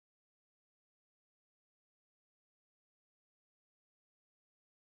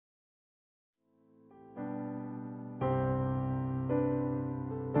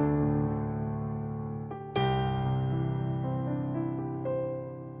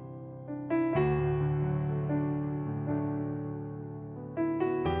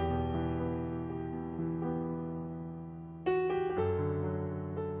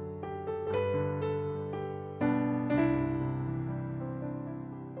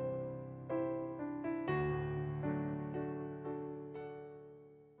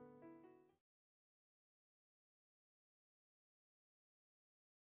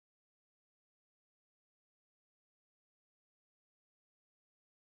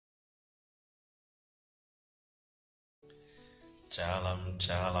Shalom,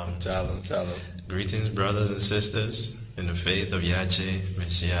 shalom. Shalom, shalom. Greetings, brothers and sisters, in the faith of Yache,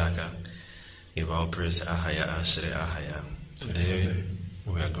 Meshiaka. Give all praise to Ahaya, Ashre, Ahaya. Today,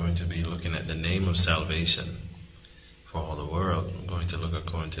 we are going to be looking at the name of salvation for all the world. We're going to look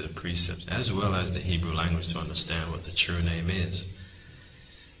according to the precepts, as well as the Hebrew language to understand what the true name is.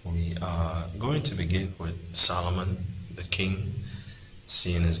 We are going to begin with Solomon, the king,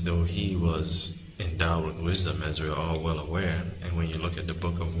 seeing as though he was endowed with wisdom, as we are all well aware. And when you look at the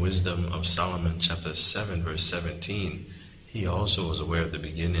book of Wisdom of Solomon, chapter 7, verse 17, he also was aware of the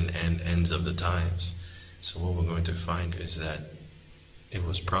beginning and ends of the times. So what we're going to find is that it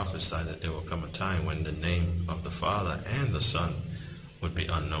was prophesied that there will come a time when the name of the Father and the Son would be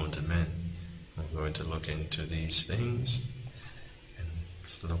unknown to men. We're going to look into these things and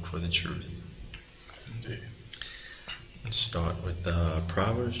let's look for the truth. Indeed. Let's start with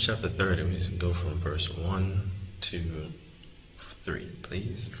Proverbs chapter 30. We can go from verse 1 to 3,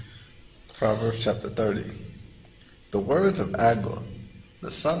 please. Proverbs chapter 30. The words of Agur,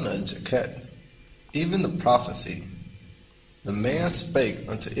 the son of Yache, even the prophecy. The man spake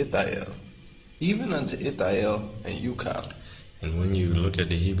unto Ithael, even unto Ithael and Ukal. And when you look at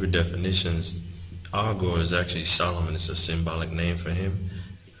the Hebrew definitions, Agur is actually Solomon. It's a symbolic name for him.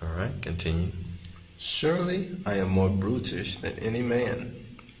 All right, continue. Surely I am more brutish than any man,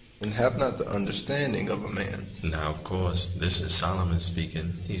 and have not the understanding of a man. Now, of course, this is Solomon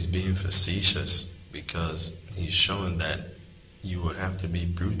speaking. He's being facetious because he's showing that you would have to be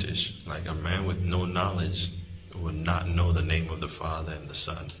brutish. Like a man with no knowledge would not know the name of the Father and the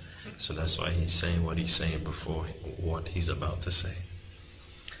Son. So that's why he's saying what he's saying before what he's about to say.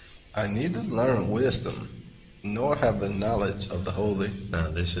 I neither learn wisdom, nor have the knowledge of the holy.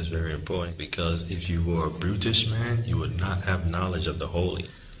 Now, this is very important because if you were a brutish man, you would not have knowledge of the holy.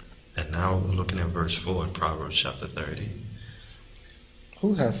 And now, looking at verse 4 in Proverbs chapter 30.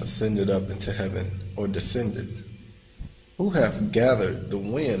 Who hath ascended up into heaven, or descended? Who hath gathered the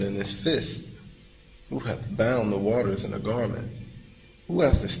wind in his fist? Who hath bound the waters in a garment? Who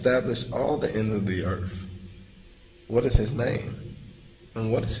hath established all the ends of the earth? What is his name?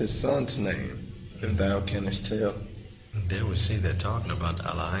 And what is his son's name? If thou canst tell. There we see they're talking about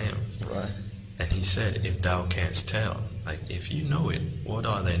Elohim. Right. And he said, if thou canst tell. Like, if you know it, what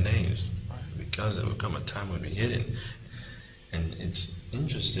are their names? Because there will come a time when it will be hidden. And it's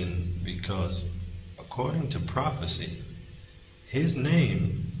interesting because according to prophecy, his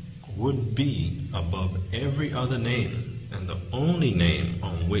name would be above every other name and the only name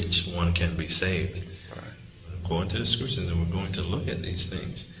on which one can be saved. Right. According to the scriptures, and we're going to look at these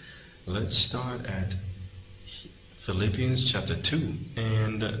things. Let's start at Philippians chapter 2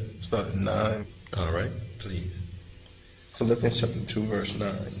 and Start at 9. all right, please. Philippians chapter 2, verse 9.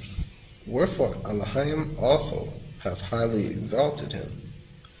 Wherefore Elohim also hath highly exalted him,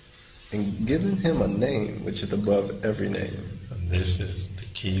 and given him a name which is above every name. And this is the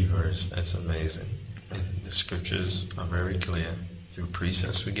key verse. That's amazing. The scriptures are very clear. Through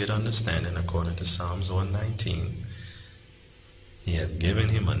precepts we get understanding according to Psalms 119. He hath given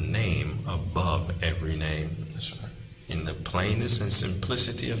him a name above every name. That's right. In the plainness and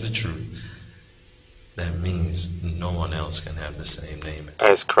simplicity of the truth, that means no one else can have the same name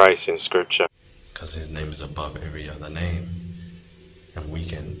as Christ in Scripture, because his name is above every other name. And we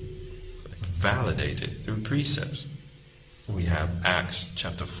can validate it through precepts. We have Acts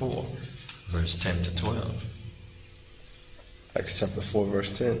chapter 4, verse 10 to 12. Acts chapter 4,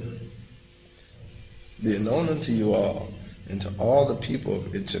 verse 10. Be it known unto you all, and to all the people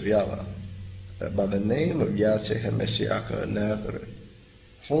of Israel, that by the name of Yache HaMashiach of Nazareth,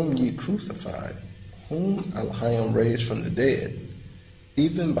 whom ye crucified, whom Elohim raised from the dead,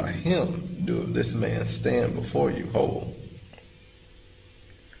 even by him doeth this man stand before you whole.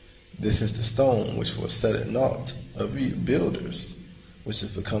 This is the stone which was set at naught of you builders, which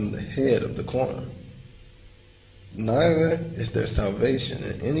has become the head of the corner. Neither is there salvation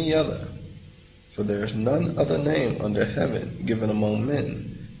in any other, for there is none other name under heaven given among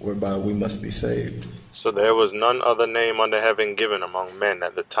men, whereby we must be saved. So there was none other name under heaven given among men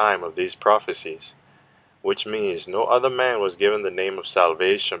at the time of these prophecies, which means no other man was given the name of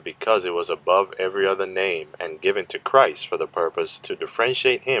salvation because it was above every other name and given to Christ for the purpose to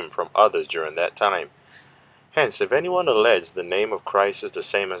differentiate him from others during that time. Hence, if anyone alleged the name of Christ is the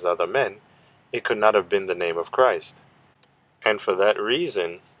same as other men, it could not have been the name of Christ. And for that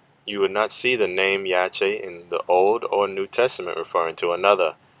reason, you would not see the name Yache in the Old or New Testament referring to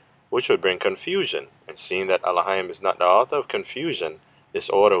another, which would bring confusion. And seeing that Elohim is not the author of confusion, this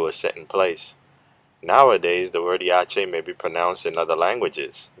order was set in place. Nowadays, the word Yache may be pronounced in other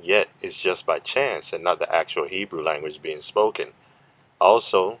languages, yet it's just by chance and not the actual Hebrew language being spoken.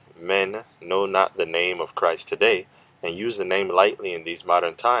 Also, men know not the name of Christ today and use the name lightly in these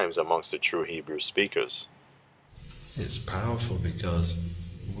modern times amongst the true Hebrew speakers. It's powerful because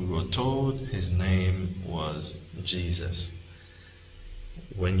we were told his name was Jesus.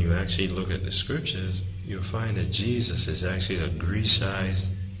 When you actually look at the scriptures, you'll find that Jesus is actually a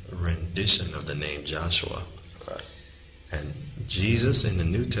Grecized rendition of the name Joshua. Right. And Jesus in the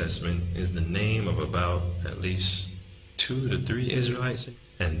New Testament is the name of about at least 2 to 3 Israelites.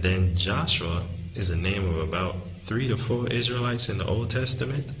 And then Joshua is the name of about 3 to 4 Israelites in the Old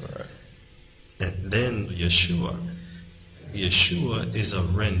Testament. Right. And then Yeshua is a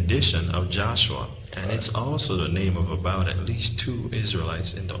rendition of Joshua. And it's also the name of about at least 2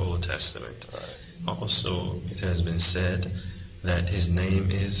 Israelites in the Old Testament. Right. Also, it has been said that his name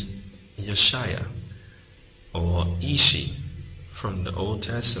is Yeshaya or Ishi from the Old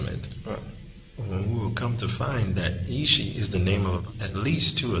Testament. Right. When we will come to find that Ishi is the name of at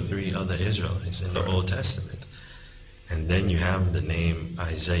least 2 or 3 other Israelites in the Old Testament. And then you have the name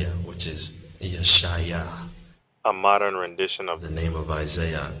Isaiah, which is Yeshaya, a modern rendition of the name of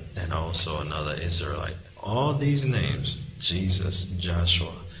Isaiah and also another Israelite. All these names, Jesus,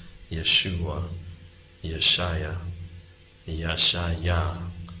 Joshua, Yeshua, Yeshaya, Yashaya,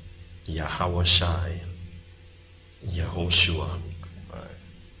 Yahawashai, Yehoshua,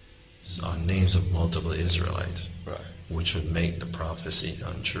 right, are names of multiple Israelites, right, which would make the prophecy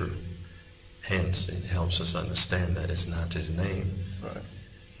untrue. Hence, it helps us understand that it's not his name. Right.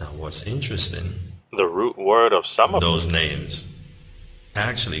 Now, what's interesting, the root word of some of those names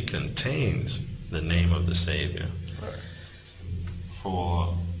actually contains the name of the Savior. Right.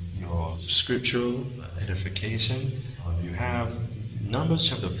 For your scriptural edification, you have Numbers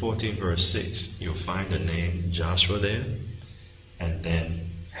chapter 14 verse 6. You'll find the name Joshua there. And then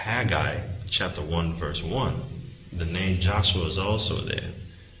Haggai chapter 1 verse 1. The name Joshua is also there.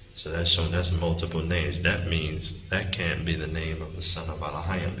 So that's showing that's multiple names. That means that can't be the name of the son of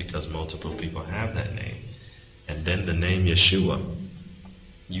Elohim because multiple people have that name. And then the name Yeshua.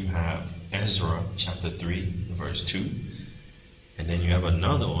 You have Ezra chapter 3 verse 2. And then you have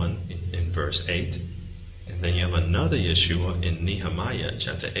another one in verse 8. And then you have another Yeshua in Nehemiah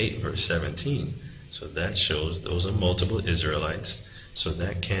chapter 8 verse 17. So that shows those are multiple Israelites. So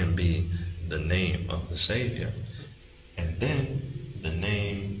that can be the name of the Savior. And then the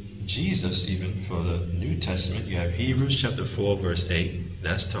name Jesus, even for the New Testament, you have Hebrews chapter 4 verse 8.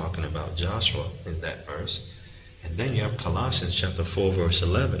 That's talking about Joshua in that verse. And then you have Colossians chapter 4 verse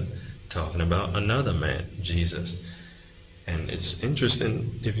 11 talking about another man, Jesus. And it's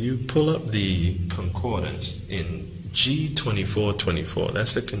interesting, if you pull up the concordance in G2424,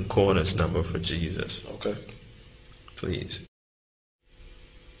 that's the concordance number for Jesus. Okay. Please.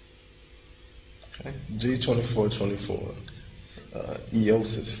 Okay. G2424.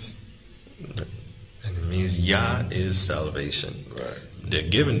 EEST. And it means Yah is salvation. Right. They're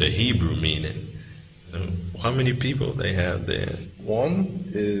given the Hebrew meaning. So how many people they have there? One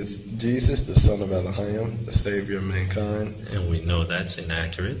is Jesus, the son of Elohim, the savior of mankind. And we know that's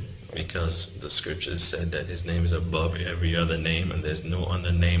inaccurate because the scriptures said that his name is above every other name and there's no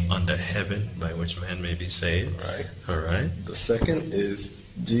other name under heaven by which man may be saved. Right. All right. The second is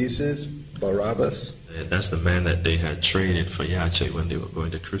Jesus Barabbas. That's the man that they had traded for Yache when they were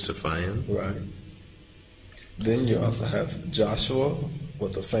going to crucify him. Right. Then you also have Joshua,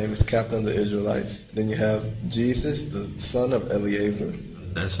 with the famous captain of the Israelites. Then you have Jesus, the son of Eliezer.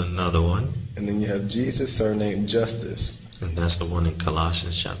 That's another one. And then you have Jesus, surnamed Justice. And that's the one in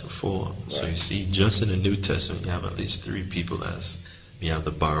Colossians chapter 4. Right. So you see, just in the New Testament, you have at least 3 people. You have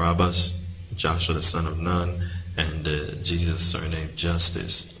the Barabbas, Joshua the son of Nun, and Jesus, surnamed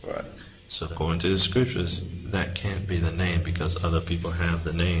Justice. Right. So according to the scriptures, that can't be the name because other people have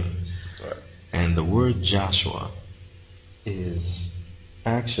the name. Right. And the word Joshua is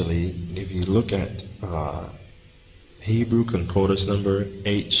actually, if you look at Hebrew concordance number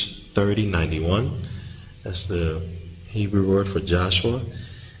H3091, that's the Hebrew word for Joshua.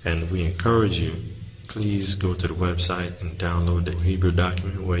 And we encourage you, please go to the website and download the Hebrew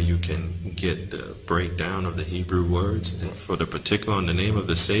document where you can get the breakdown of the Hebrew words. And for the particular on the name of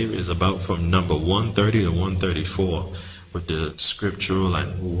the Savior is about from number 130 to 134 with the scriptural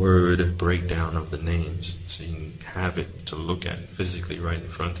and word breakdown of the names. So you can have it to look at physically right in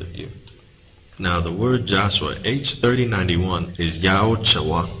front of you. Now the word Joshua, H3091, is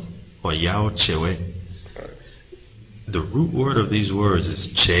Yachewa or Yachewe. The root word of these words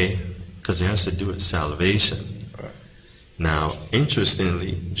is Che, because it has to do with salvation. Right. Now,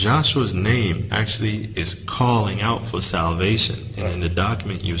 interestingly, Joshua's name actually is calling out for salvation. And in the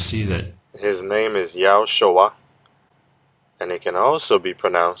document, you see that his name is Yahushua, and it can also be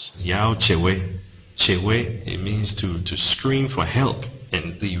pronounced Yache. Chewe, it means to scream for help.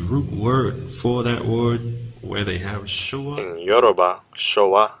 And the root word for that word, where they have Shoah, in Yoruba,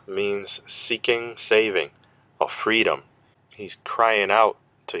 Shoah means seeking saving or freedom. He's crying out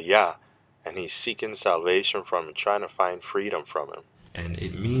to Yah, and he's seeking salvation from him, trying to find freedom from him. And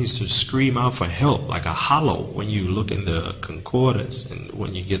it means to scream out for help, like a hollow. When you look in the concordance and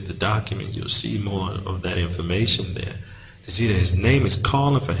when you get the document, you'll see more of that information there. To see that his name is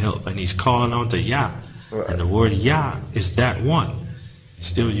calling for help, and he's calling on to Yah. Right. And the word Yah is that one. You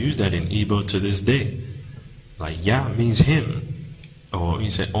still use that in Igbo to this day. Like Yah means him. Or you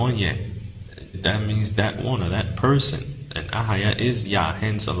say Onye. That means that one or that person. And Ahaya is Yah.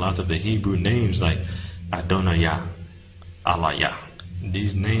 Hence a lot of the Hebrew names like Adonai, Allah Yah.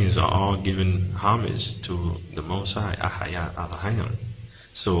 These names are all given homage to the Most High, Ahaya, Alahayam.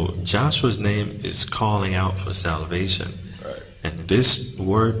 So Joshua's name is calling out for salvation. Right. And this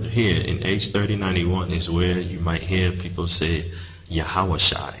word here in H3091 is where you might hear people say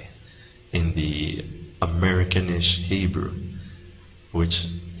Yahawashai in the Americanish Hebrew, which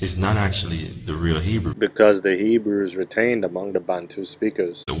is not actually the real Hebrew, because the Hebrew is retained among the Bantu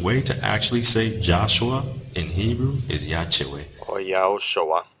speakers. The way to actually say Joshua in Hebrew is Yachewe or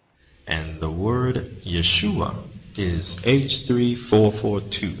Yahushua. And the word Yeshua is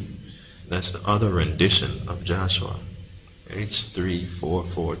H3442. That's the other rendition of Joshua.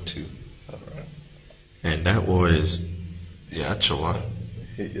 H3442. All right. And that word is Yahshua.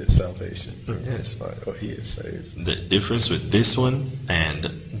 He is salvation. Yes. Or he is saved. The difference with this one and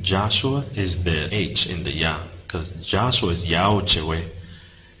Joshua is the H in the Yah. Because Joshua is Yahuchewe,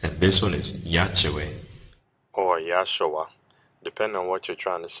 and this one is Yachewe. Or Yahshua, depending on what you're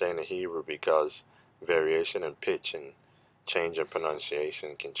trying to say in the Hebrew, because variation in pitch and change in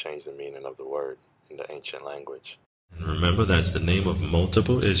pronunciation can change the meaning of the word in the ancient language. And remember, that's the name of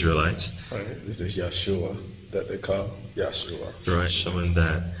multiple Israelites. Right. This is Yeshua that they call Yeshua. Right, showing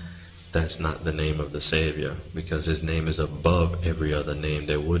that that's not the name of the Savior, because his name is above every other name.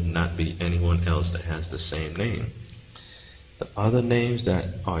 There would not be anyone else that has the same name. The other names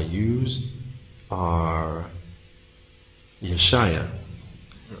that are used are Yeshaya.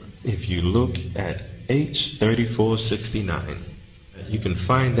 If you look at H3469, you can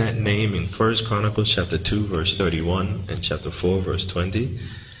find that name in 1 Chronicles chapter 2 verse 31 and chapter 4 verse 20.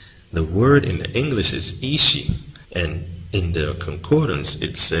 The word in the English is Ishi, and in the concordance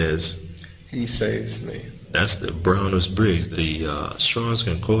it says, he saves me. That's the Browners Briggs. The Strong's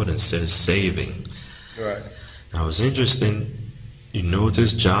concordance says saving. Right. Now it's interesting, you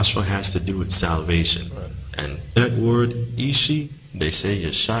notice Joshua has to do with salvation. Right. And that word Ishi, they say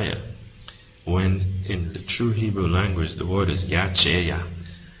Yeshaya. When in the true Hebrew language the word is Yacheya.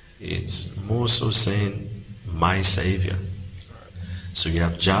 It's more so saying my Savior. So you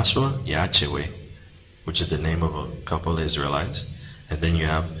have Joshua, Yachewe, which is the name of a couple Israelites. And then you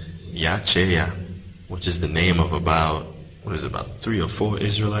have Yacheya, which is the name of about 3 or 4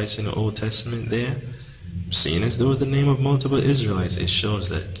 Israelites in the Old Testament there. Seeing as though it's the name of multiple Israelites, it shows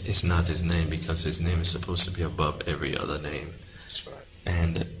that it's not his name, because his name is supposed to be above every other name. That's right.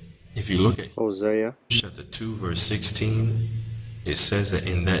 And if you look at Hosea chapter 2 verse 16, it says that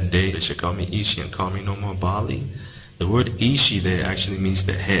in that day they shall call me Ishi and call me no more Bali. The word Ishi there actually means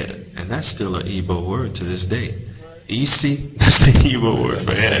the head, and that's still an Igbo word to this day. Ishi, that's the Igbo word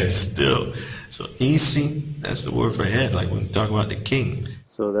for head still. So Ishi, that's the word for head, like when we talk about the king.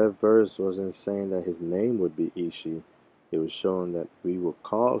 So that verse wasn't saying that his name would be Ishi. It was showing that we will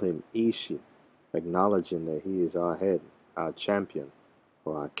call him Ishi, acknowledging that he is our head, our champion,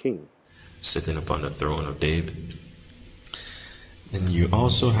 or our king, sitting upon the throne of David. And you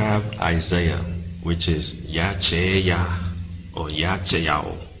also have Isaiah, which is Yacheya or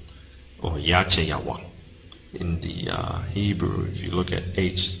Yacheyao or Yacheyawa in the Hebrew. If you look at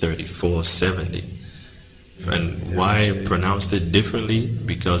H3470, and why pronounced it differently?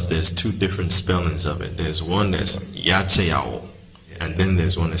 Because there's 2 different spellings of it. There's one that's Yacheyao, and then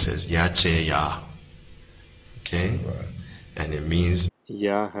there's one that says Yacheya. Okay, and it means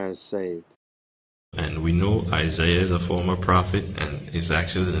Yah has saved. And we know Isaiah is a former prophet and is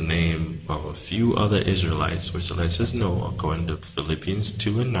actually the name of a few other Israelites, which lets us know, according to Philippians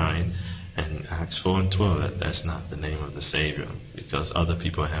 2 and 9 and Acts 4 and 12, that that's not the name of the Savior, because other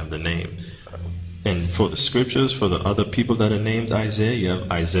people have the name. And for the scriptures, for the other people that are named Isaiah, you have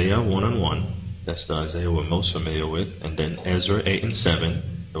Isaiah 1 and 1. That's the Isaiah we're most familiar with. And then Ezra 8 and 7,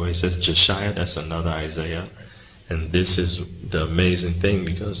 the way it says Jeshaiah, that's another Isaiah. And this is the amazing thing,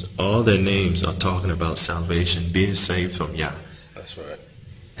 because all their names are talking about salvation, being saved from Yah. That's right.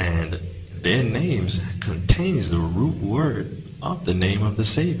 And their names contains the root word of the name of the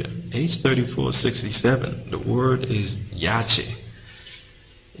Savior. H3467, the word is Yache.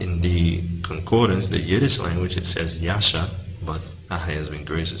 In the concordance, the Yiddish language, it says Yasha, but Yache has been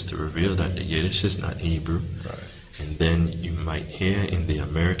gracious to reveal that the Yiddish is not Hebrew. Right. And then you might hear in the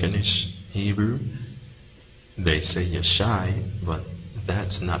Americanish Hebrew, they say Yashai, but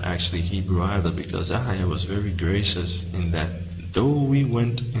that's not actually Hebrew either, because Yache was very gracious in that though we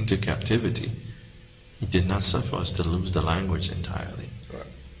went into captivity, he did not suffer us to lose the language entirely. Right.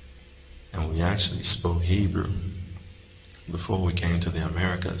 And we actually spoke Hebrew before we came to the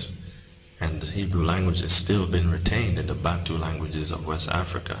Americas. And the Hebrew language has still been retained in the Bantu languages of West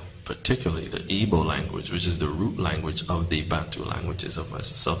Africa, particularly the Igbo language, which is the root language of the Bantu languages of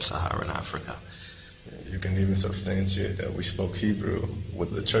Sub-Saharan Africa. You can even substantiate that we spoke Hebrew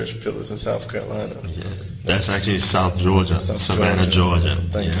with the church pillars in South Carolina. Yeah, that's actually South Georgia, Savannah, Georgia.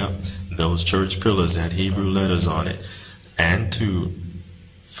 Thank you. Those church pillars had Hebrew letters on it. And to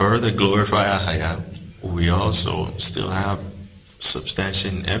further glorify Ahaya, we also still have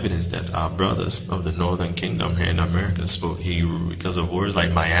substantial evidence that our brothers of the Northern Kingdom here in America spoke Hebrew because of words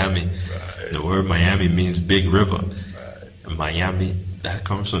like Miami. Right. The word Miami means big river. Right. And Miami, that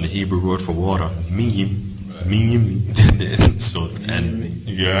comes from the Hebrew word for water, miyim. So, and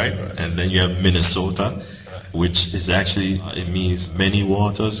you're right. And then you have Minnesota, which is actually, it means many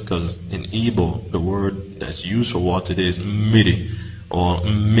waters, because in Igbo, the word that's used for water there is midi or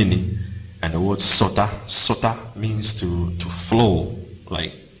mini. And the word sota means to flow,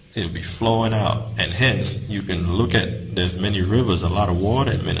 like it'll be flowing out. And hence, you can look at, there's many rivers, a lot of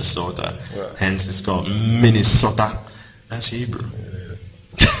water in Minnesota. Right. Hence, it's called Minnesota. That's Hebrew. It is.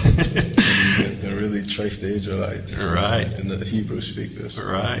 You can really trace the Israelites. Right. And the Hebrew speakers.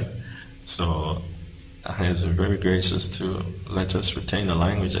 Right. So, Allah has been very gracious to let us retain the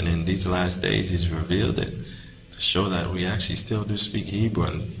language, and in these last days, He's revealed it to show that we actually still do speak Hebrew.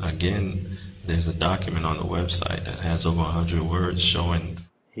 And again, there's a document on the website that has over 100 words showing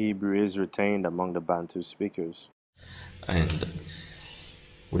Hebrew is retained among the Bantu speakers. And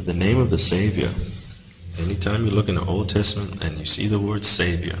with the name of the Savior, anytime you look in the Old Testament and you see the word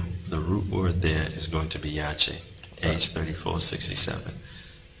Savior, the root word there is going to be Yache, H3467,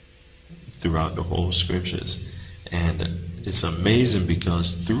 throughout the whole scriptures. And it's amazing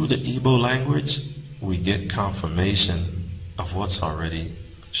because through the Igbo language, we get confirmation of what's already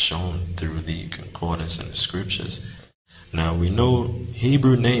shown through the concordance and the scriptures. Now we know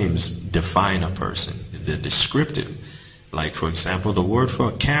Hebrew names define a person. They're descriptive. Like, for example, the word for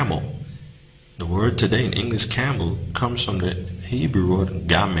a camel. The word today in English, camel, comes from the Hebrew word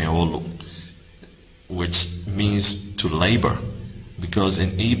gameolu, which means to labor. Because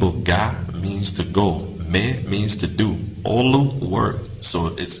in Igbo, ga means to go, me means to do, olu, work. So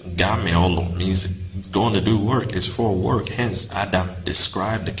it's gameolu, means going to do work. It's for work. Hence, Adam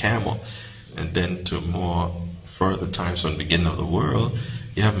described the camel. And then to more further times from the beginning of the world,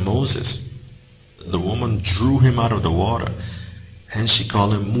 you have Moses. The woman drew him out of the water. Hence she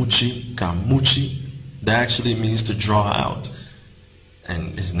called him Muchi, Kamuchi. That actually means to draw out.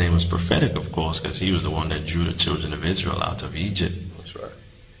 And his name was prophetic, of course, because he was the one that drew the children of Israel out of Egypt. That's right.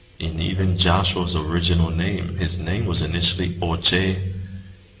 And even Joshua's original name, his name was initially Oche,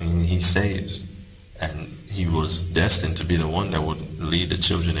 and he saves. And he was destined to be the one that would lead the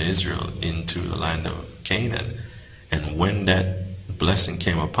children of Israel into the land of Canaan. And when that blessing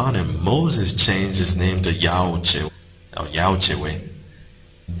came upon him, Moses changed his name to Yache, or Yachewe.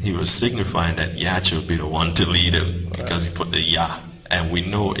 He was signifying that Yache would be the one to lead him, because he put the Yah. And we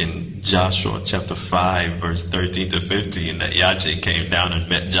know in Joshua chapter 5, verse 13 to 15, that Yache came down and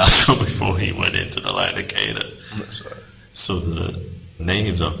met Joshua before he went into the land of Canaan. That's right. So the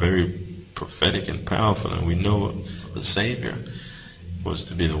names are very prophetic and powerful, and we know the Savior was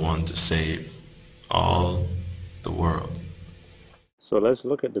to be the one to save all the world. So let's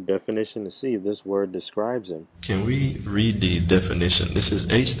look at the definition to see if this word describes him. Can we read the definition? This is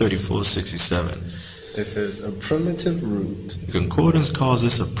H3467. It says a primitive root. The concordance calls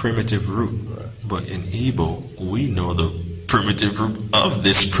this a primitive root, but in Igbo, we know the primitive root of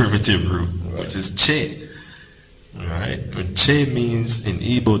this primitive root, which is Che. Right? Che means in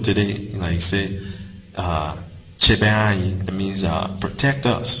Igbo today, like say, Chebeani, it means protect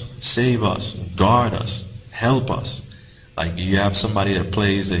us, save us, guard us, help us. Like you have somebody that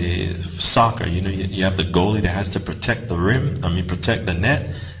plays a soccer, you know, you have the goalie that has to protect the rim, protect the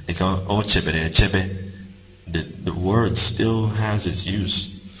net. They call chebe. The word still has its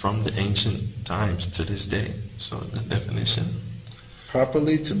use from the ancient times to this day. So the definition.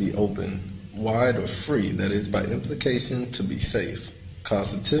 Properly to be open, wide or free, that is by implication to be safe.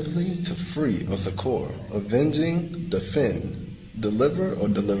 Causatively to free or succor, avenging, defend, deliver or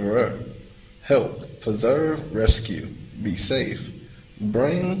deliverer, help, preserve, rescue, be safe,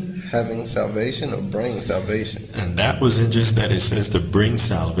 bring, having salvation or bring salvation. And that was interesting that it says to bring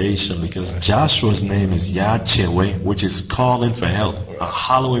salvation, because Joshua's name is Yache, which is calling for help, or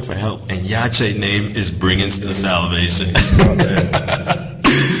hollowing for help, and Yache's name is bringing the salvation.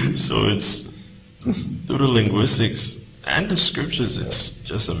 So it's through the linguistics and the scriptures, it's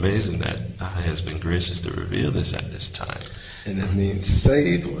just amazing that Yache has been gracious to reveal this at this time. And it means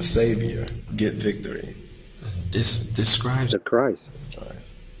save or savior, get victory. This describes The Christ.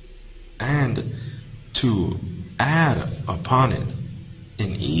 and to add upon it in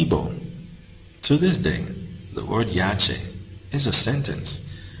Igbo, to this day, the word Yache is a sentence.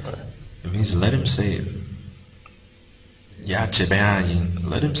 It means let him save. Yache be'anyi,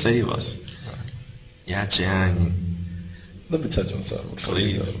 let him save us. Yache anyi. Let me touch on something before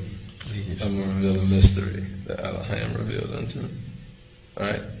you go. Please. I'm going to reveal a mystery that Elohim revealed unto me.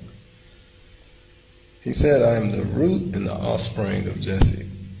 Alright? He said, I am the root and the offspring of Jesse.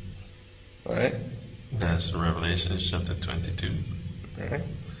 Alright? That's Revelation chapter 22. Alright?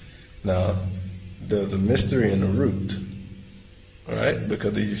 Now, there's a mystery in the root. Alright?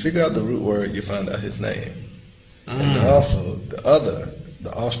 Because if you figure out the root word, you find out his name. And also,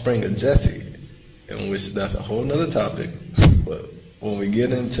 the offspring of Jesse, in which that's a whole nother topic. But when we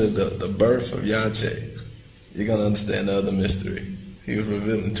get into the birth of Yache, you're going to understand the other mystery. He was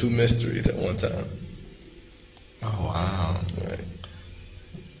revealing two mysteries at one time. Oh, wow. Right.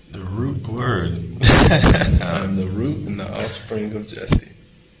 The root word. I am the root and the offspring of Jesse.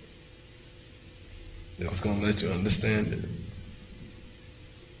 It's going to let you understand it.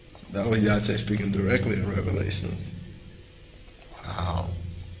 That was Yache speaking directly in Revelations. Wow.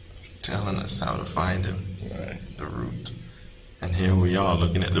 Telling us how to find him. Right. The root. And here we are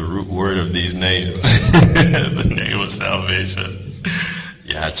looking at the root word of these names. The name of salvation.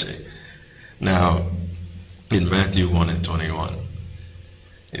 Yache. Now, in Matthew 1:21,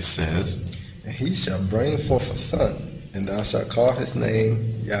 it says, And he shall bring forth a son, and thou shalt call his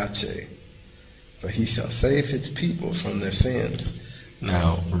name Yache, for he shall save his people from their sins.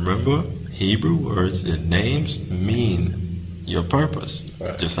 now remember, Hebrew words, their names mean your purpose.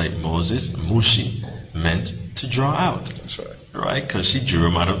 Right. Just like Moses, Mushi, meant to draw out. That's right. Right? Because she drew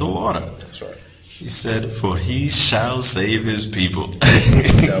him out of the water. That's right. He said, for he shall save his people.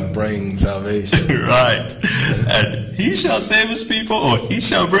 He shall bring salvation. Right. And he shall save his people, or he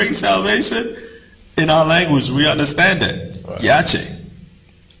shall bring salvation. In our language, we understand that. Right. Yache.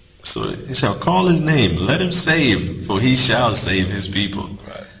 So he shall call his name, let him save, for he shall save his people.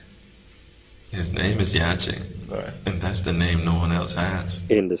 Right. His name is Yache. Right. And that's the name no one else has.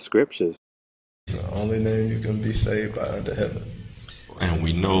 In the scriptures. It's the only name you can be saved by under heaven. And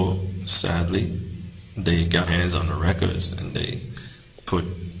we know, sadly, they got hands on the records and they put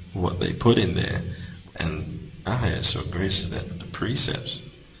what they put in there. And I is so gracious that the precepts,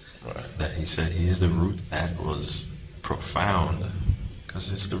 Right. that he said he is the root, that was profound,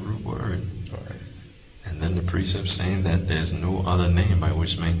 because it's the root word. Right. And then the precepts saying that there's no other name by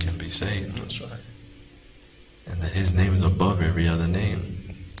which men can be saved. That's right. And that his name is above every other name.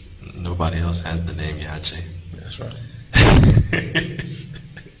 Nobody else has the name Yache. That's right.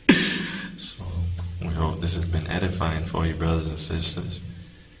 So we hope this has been edifying for you, brothers and sisters.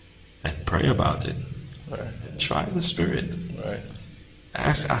 And pray about it. Right. Try the Spirit. Right.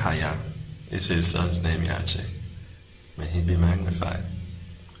 Ask Ahaya, is his son's name Yache? May he be magnified.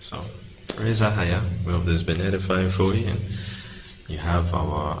 So, praise Ahaya. We hope this has been edifying for you. And you have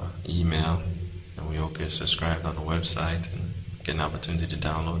our email. And we hope you're subscribed on the website and get an opportunity to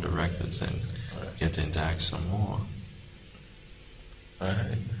download the records and get to interact some more. All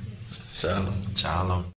right. Shalom. Shalom.